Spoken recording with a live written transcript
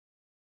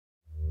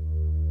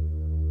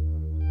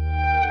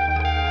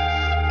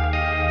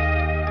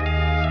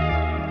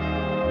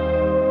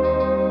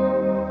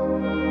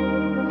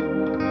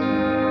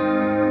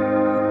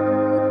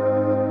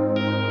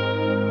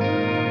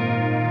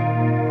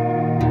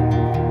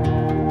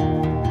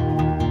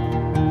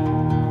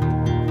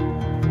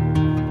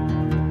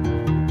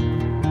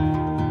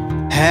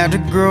Had to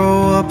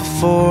grow up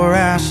before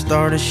I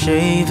started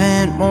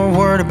shaving. More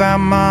worried about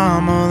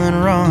mama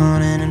than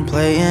running and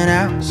playing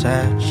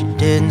outside. She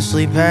didn't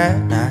sleep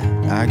at night,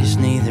 I guess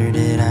neither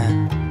did I.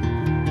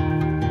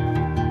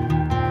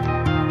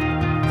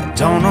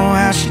 Don't know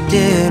how she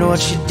did what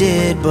she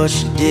did, but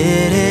she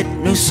did it.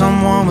 Knew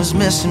someone was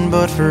missing,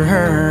 but for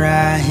her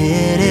I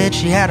hid it.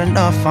 She had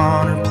enough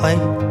on her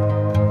plate,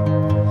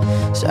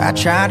 so I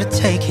tried to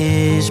take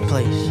his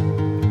place.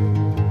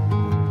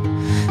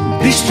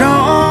 Be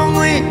strong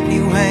when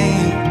you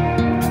ain't,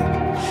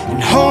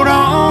 and hold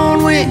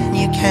on when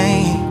you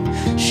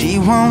can't. She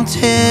won't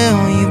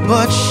tell you,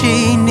 but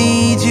she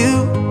needs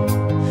you,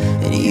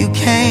 and you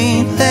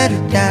can't let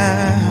her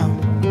down.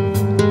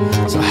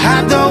 So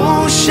hide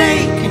those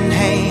shaking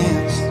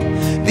hands,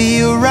 be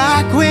a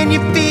rock when you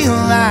feel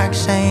like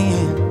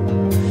sand.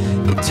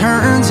 It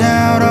turns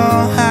out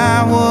all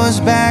I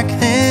was back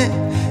then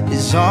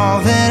is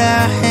all that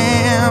I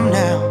am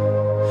now.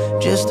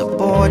 Just a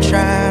boy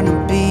trying to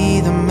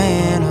be the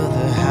man of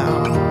the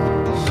house.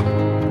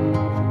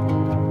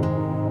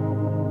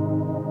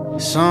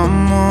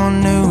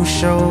 Someone new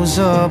shows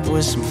up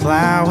with some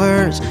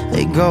flowers.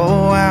 They go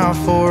out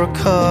for a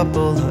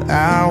couple of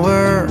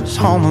hours.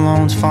 Home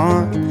Alone's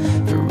fun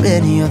for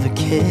any other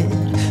kid,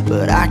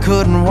 but I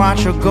couldn't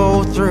watch her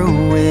go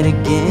through it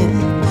again.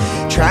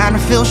 Trying to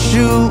fill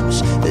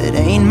shoes that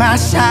ain't my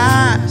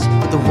size,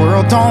 but the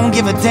world don't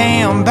give a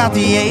damn about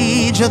the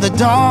age of the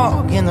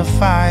dog in the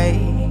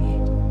fight.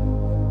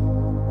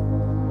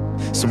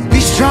 So be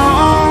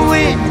strong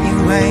when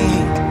you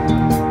ain't,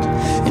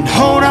 and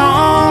hold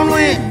on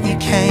when you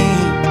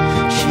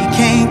can't. She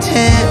can't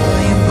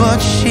tell you, but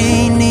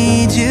she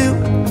needs you,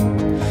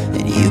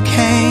 and you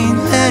can't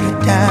let her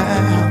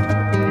down.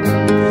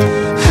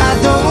 Hide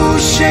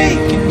those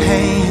shaking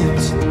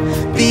hands,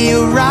 be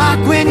a rock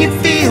when you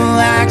feel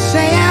like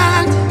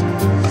sand.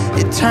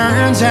 It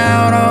turns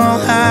out all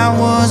I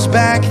was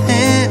back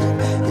then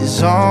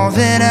is all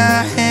that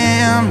I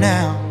am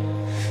now.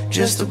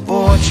 Just a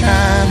boy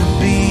trying to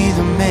be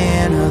the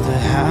man of the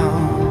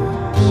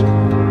house.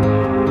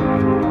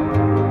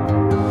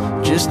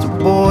 Just a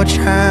boy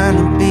trying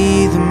to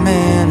be the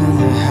man of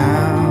the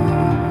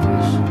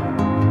house.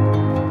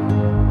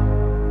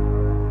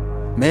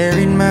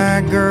 Married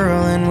my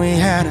girl and we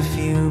had a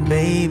few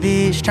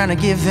babies, trying to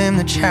give them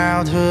the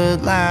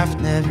childhood life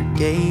never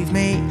gave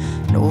me.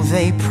 No,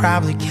 they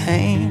probably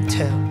can't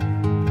tell,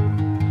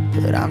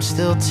 but I'm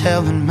still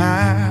telling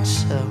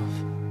myself.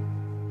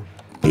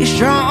 Be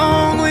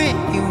strong when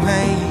you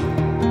ain't,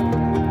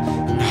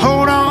 and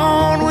hold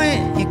on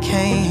when you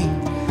can't.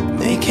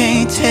 They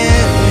can't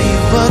tell you,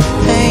 but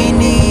they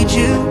need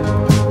you,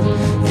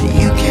 and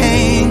you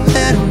can't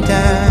let them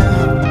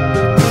down.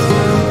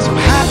 So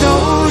hide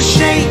those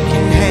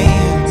shaking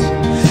hands,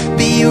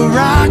 be a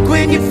rock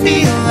when you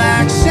feel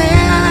like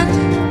sand.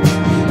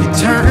 It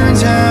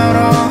turns out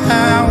all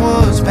I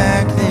was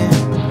back then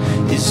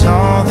is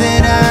all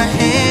that I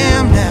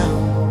am now.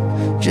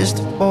 Just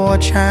a boy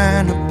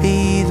trying to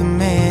be the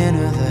man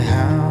of the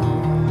house.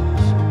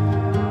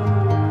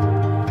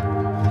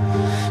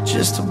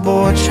 Just a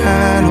boy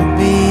trying to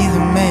be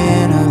the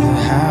man of the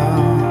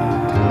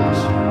house.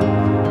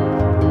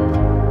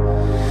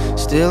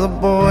 Still a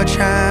boy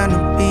trying to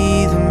be